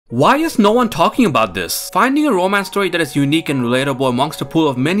Why is no one talking about this? Finding a romance story that is unique and relatable amongst a pool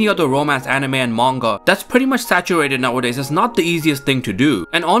of many other romance anime and manga that's pretty much saturated nowadays is not the easiest thing to do.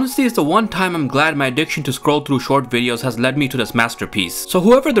 And honestly, it's the one time I'm glad my addiction to scroll through short videos has led me to this masterpiece. So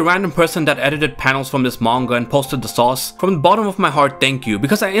whoever the random person that edited panels from this manga and posted the sauce, from the bottom of my heart, thank you,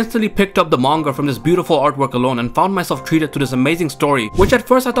 because I instantly picked up the manga from this beautiful artwork alone and found myself treated to this amazing story, which at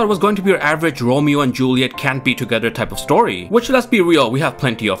first I thought was going to be your average Romeo and Juliet can't be together type of story, which, let's be real, we have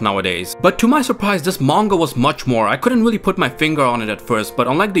plenty of nowadays. But to my surprise, this manga was much more. I couldn't really put my finger on it at first, but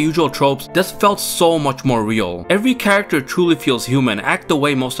unlike the usual tropes, this felt so much more real. Every character truly feels human, act the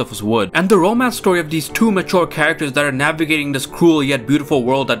way most of us would, and the romance story of these two mature characters that are navigating this cruel yet beautiful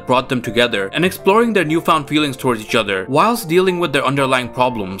world that brought them together and exploring their newfound feelings towards each other whilst dealing with their underlying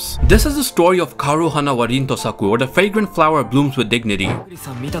problems. This is the story of Kaoru Hana wa凛と咲く, or the fragrant flower blooms with dignity.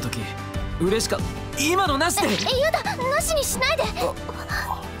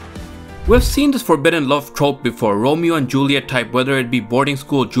 We've seen this forbidden love trope before, Romeo and Juliet type, whether it be boarding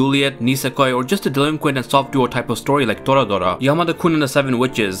school Juliet, Nisekoi, or just a delinquent and soft duo type of story like Toradora, Yamada-kun and the Seven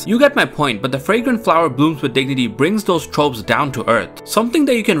Witches. You get my point, but the fragrant flower blooms with dignity brings those tropes down to earth. Something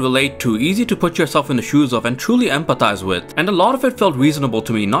that you can relate to, easy to put yourself in the shoes of and truly empathize with. And a lot of it felt reasonable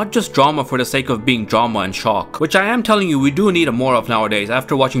to me, not just drama for the sake of being drama and shock, which I am telling you we do need more of nowadays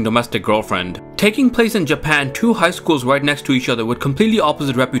after watching Domestic Girlfriend. Taking place in Japan, two high schools right next to each other with completely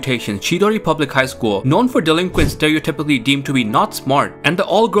opposite reputations, Chidori Public High School, known for delinquents stereotypically deemed to be not smart, and the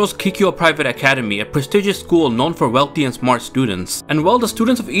all-girls Kikyo Private Academy, a prestigious school known for wealthy and smart students. And well, the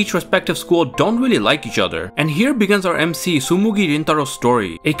students of each respective school don't really like each other. And here begins our MC Tsumugi Rintarou's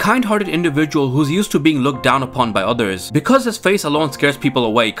story, a kind-hearted individual who's used to being looked down upon by others, because his face alone scares people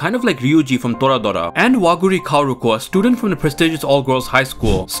away, kind of like Ryuji from Toradora, and Waguri Kaoruko, a student from the prestigious all-girls high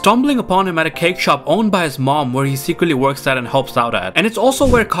school, stumbling upon him at a cake shop owned by his mom where he secretly works at and helps out at. And it's also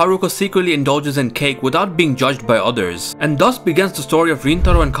where Kaoruko secretly indulges in cake without being judged by others. And thus begins the story of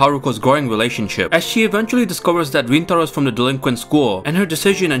Rintarou and Kaoruko's growing relationship, as she eventually discovers that Rintarou is from the delinquent school, and her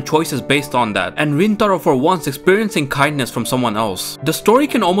decision and choices based on that, and Rintarou for once experiencing kindness from someone else. The story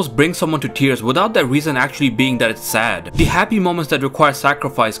can almost bring someone to tears without that reason actually being that it's sad. The happy moments that require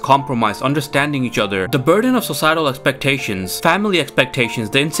sacrifice, compromise, understanding each other, the burden of societal expectations, family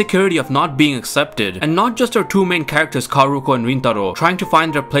expectations, the insecurity of not being accepted, and not just our two main characters Kaoruko and Rintarou trying to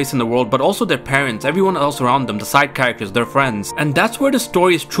find their place in the world, but also their parents, everyone else around them, the side characters, their friends. And that's where the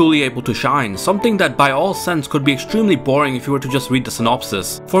story is truly able to shine, something that by all sense could be extremely boring if you were to just read the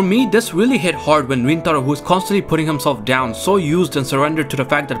synopsis. For me, this really hit hard when Rintarou, who is constantly putting himself down, so used and surrendered to the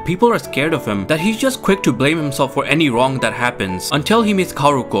fact that people are scared of him, that he's just quick to blame himself for any wrong that happens, until he meets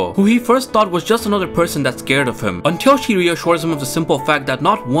Kaoruko, who he first thought was just another person that's scared of him, until she reassures him of the simple fact that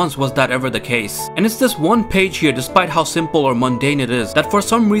not once was that ever the case. And it's this one page here, despite how simple or mundane it is, that for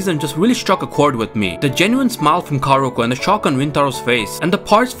some reason just really struck a chord with me. The genuine smile from Kaoruko and the shock on Rintarou's face, and the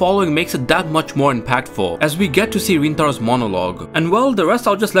parts following makes it that much more impactful, as we get to see Rintarou's monologue. And well, the rest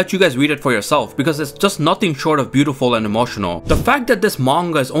I'll just let you guys read it for yourself, because it's just nothing short of beautiful and emotional. The fact that this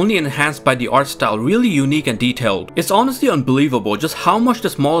manga is only enhanced by the art style, really unique and detailed. It's honestly unbelievable just how much the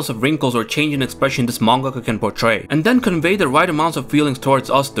smallest of wrinkles or change in expression this mangaka can portray, and then convey the right amounts of feelings towards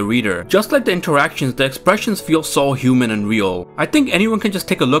us, the reader. Just like the interactions, the expressions feel so human and real. I think anyone can just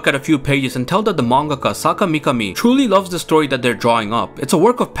take a look at a few pages and tell that the mangaka Saka Mikami truly loves the story that they're drawing up. It's a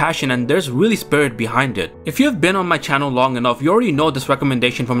work of passion and there's really spirit behind it. If you have been on my channel long enough, you already know this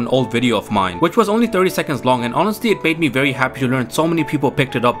recommendation from an old video of mine, which was only 30 seconds long, and honestly it made me very happy to learn so many people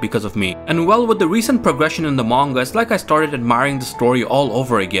picked it up because of me. And well, with the recent progression in the manga, it's like I started admiring the story all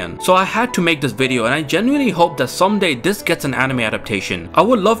over again. So I had to make this video, and I genuinely hope that someday this gets an anime adaptation. I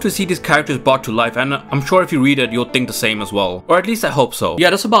would love to see these characters brought to life, and I'm sure if you read it, you'll think the same as well. Or at least I hope so. Yeah,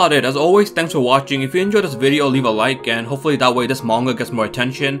 that's about it. As always, thanks for watching. If you enjoyed this video, leave a like, and hopefully that way this manga gets more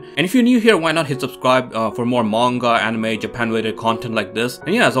attention. And if you're new here, why not hit subscribe for more manga, anime, Japan related content like this.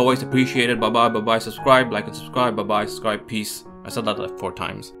 And yeah, as always, appreciate it. Bye bye, subscribe, like and subscribe, bye bye, subscribe, peace. I said that like 4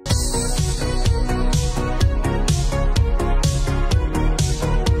 times.